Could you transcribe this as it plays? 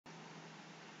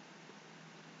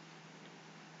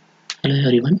Hello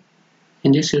everyone.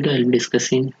 In this video I will be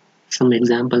discussing some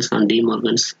examples on De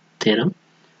Morgan's theorem.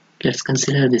 Let's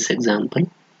consider this example.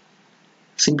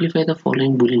 Simplify the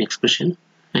following Boolean expression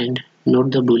and note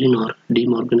the Boolean or De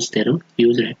Morgan's theorem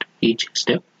used at each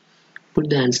step. Put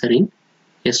the answer in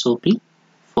SOP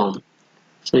form.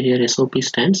 So here SOP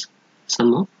stands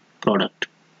sum of product.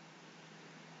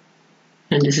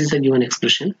 And this is the given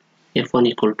expression f1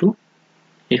 equal to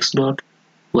x dot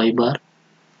y bar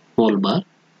whole bar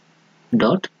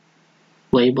dot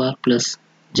y bar plus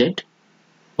z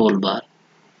whole bar.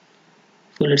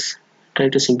 So let's try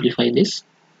to simplify this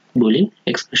Boolean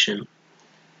expression.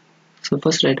 So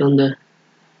first write on the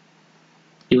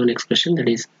given expression, that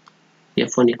is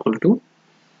f1 equal to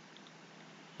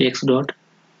x dot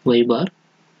y bar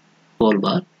whole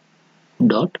bar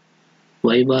dot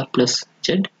y bar plus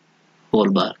z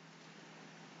whole bar.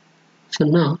 So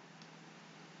now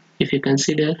if you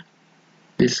consider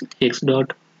this x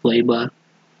dot y bar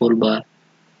whole bar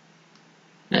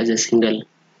as a single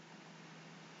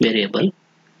variable,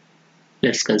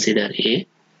 let's consider a,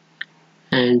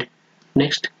 and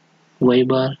next y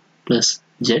bar plus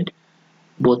z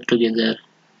both together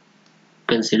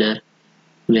consider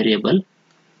variable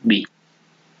b.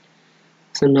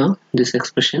 So now this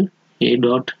expression a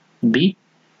dot b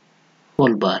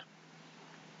whole bar.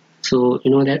 So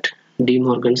you know that De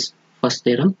Morgan's first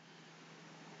theorem,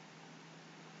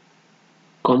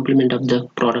 complement of the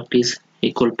product is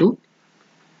equal to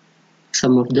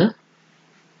sum of the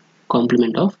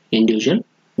complement of individual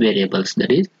variables,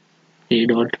 that is a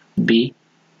dot b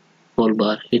whole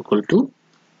bar equal to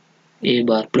a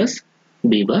bar plus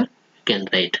b bar, you can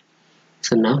write.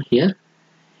 So now here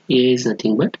a is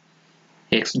nothing but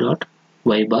x dot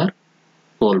y bar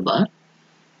whole bar,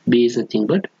 b is nothing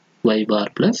but y bar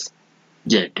plus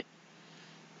z.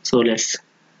 So let's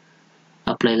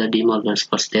apply the De Morgan's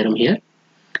first theorem here.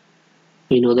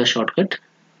 We know the shortcut,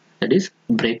 that is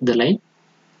break the line,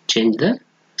 change the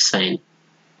sign.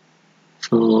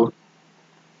 So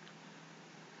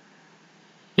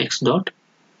x dot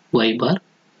y bar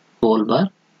whole bar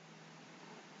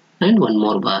and one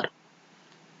more bar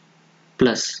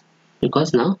plus,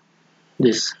 because now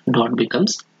this dot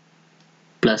becomes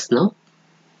plus now,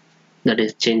 that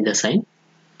is change the sign.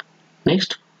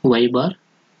 Next y bar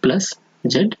plus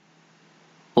z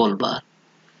whole bar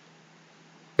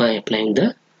by applying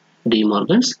the De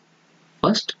Morgan's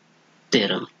first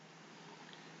theorem.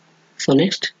 So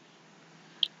next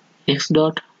x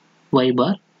dot y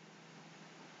bar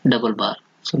double bar.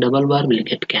 So double bar will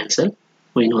get cancelled,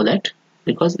 we know that,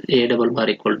 because a double bar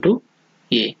equal to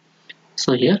a.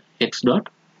 So here x dot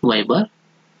y bar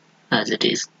as it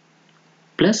is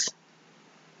plus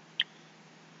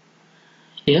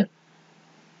here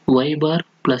y bar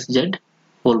plus z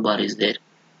whole bar is there.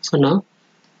 So now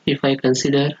if I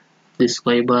consider this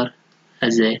y bar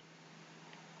as a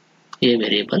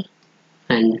variable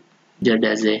and z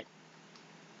as a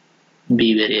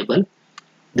b variable,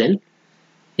 then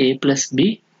a plus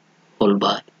b whole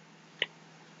bar.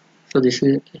 So this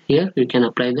is, here we can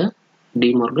apply the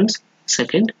De Morgan's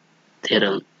second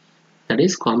theorem, that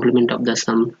is complement of the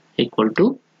sum equal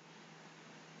to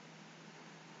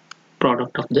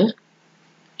product of the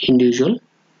individual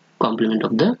complement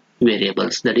of the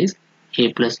variables, that is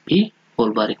a plus b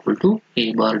whole bar equal to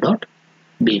a bar dot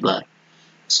b bar.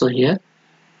 So here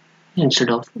instead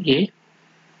of a,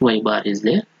 y bar is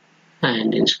there,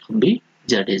 and instead of b,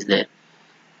 z is there.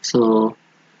 So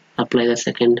apply the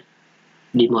second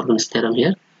De Morgan's theorem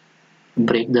here,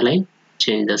 break the line,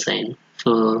 change the sign.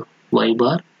 So y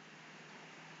bar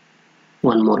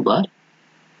one more bar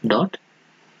dot,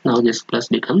 now this plus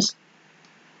becomes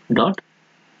dot,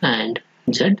 and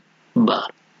z bar.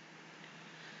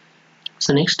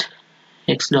 So next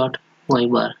x dot y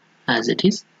bar as it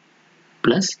is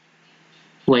plus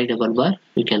y double bar,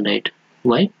 we can write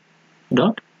y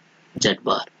dot z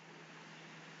bar.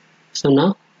 So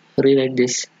now rewrite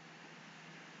this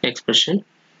expression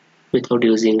without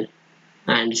using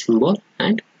and symbol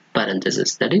and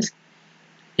parenthesis, that is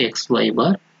x y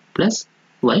bar plus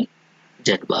y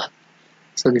z bar.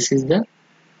 So this is the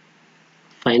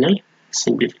final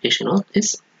simplification of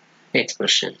this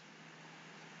expression.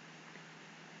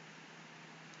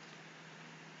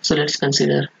 So let's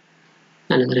consider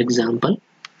another example.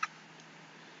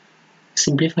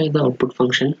 Simplify the output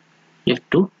function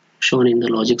f2 shown in the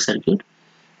logic circuit.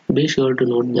 Be sure to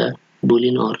note the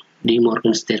Boolean or De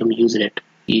Morgan's theorem used at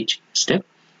each step.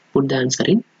 Put the answer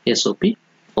in SOP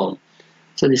form.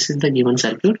 So this is the given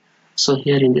circuit. So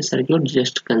here in this circuit,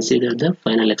 just consider the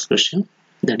final expression,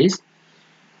 that is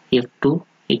f2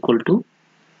 equal to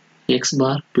x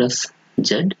bar plus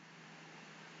z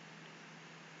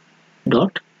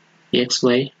dot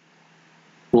xy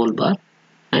whole bar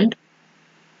and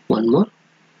one more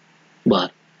bar.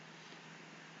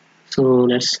 So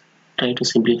let's try to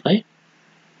simplify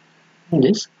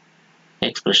this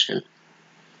expression.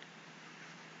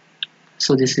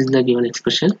 So this is the given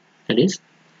expression, that is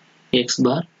x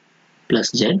bar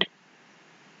plus z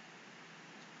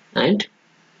and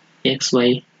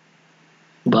xy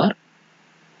bar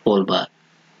whole bar.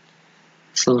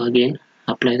 So again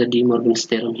apply the De Morgan's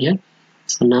theorem here.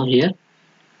 So now here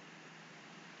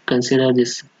consider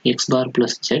this x bar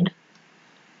plus z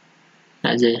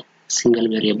as a single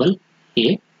variable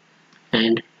a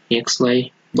and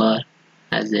xy bar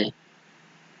as a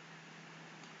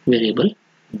variable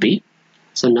b.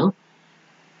 So now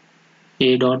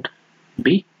a dot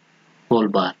b whole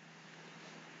bar,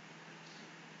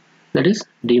 that is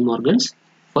De Morgan's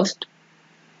first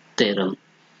theorem.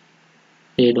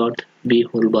 A dot b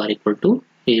whole bar equal to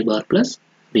a bar plus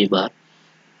b bar.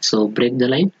 So break the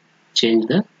line, change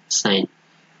the sign.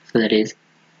 So that is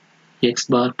x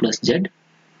bar plus z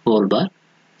whole bar.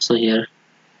 So here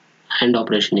AND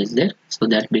operation is there, so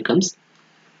that becomes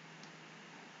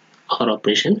OR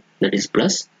operation, that is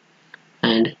plus,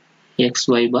 and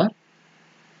xy bar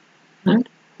and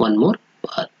one more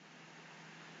bar.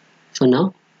 So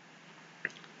now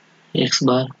x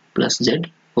bar plus z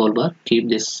whole bar, keep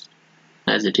this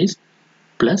as it is,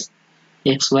 plus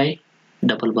xy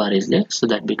double bar is there, so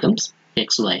that becomes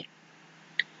xy.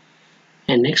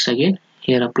 And next again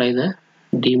here apply the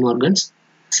De Morgan's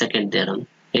second theorem.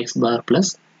 X bar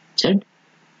plus z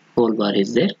whole bar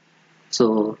is there,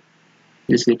 so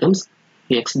this becomes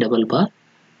x double bar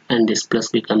and this plus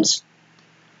becomes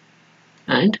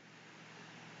and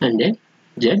then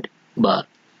z bar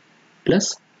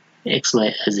plus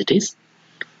xy as it is,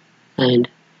 and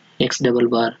x double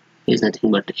bar is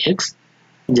nothing but x,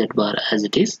 z bar as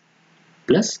it is,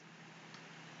 plus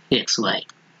xy,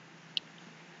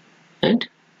 and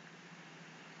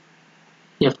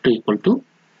f2 equal to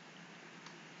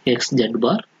xz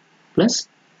bar plus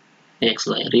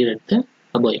xy. Rewrite the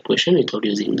above equation without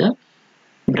using the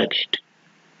bracket.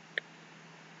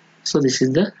 So this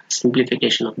is the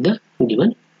simplification of the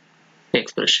given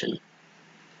expression.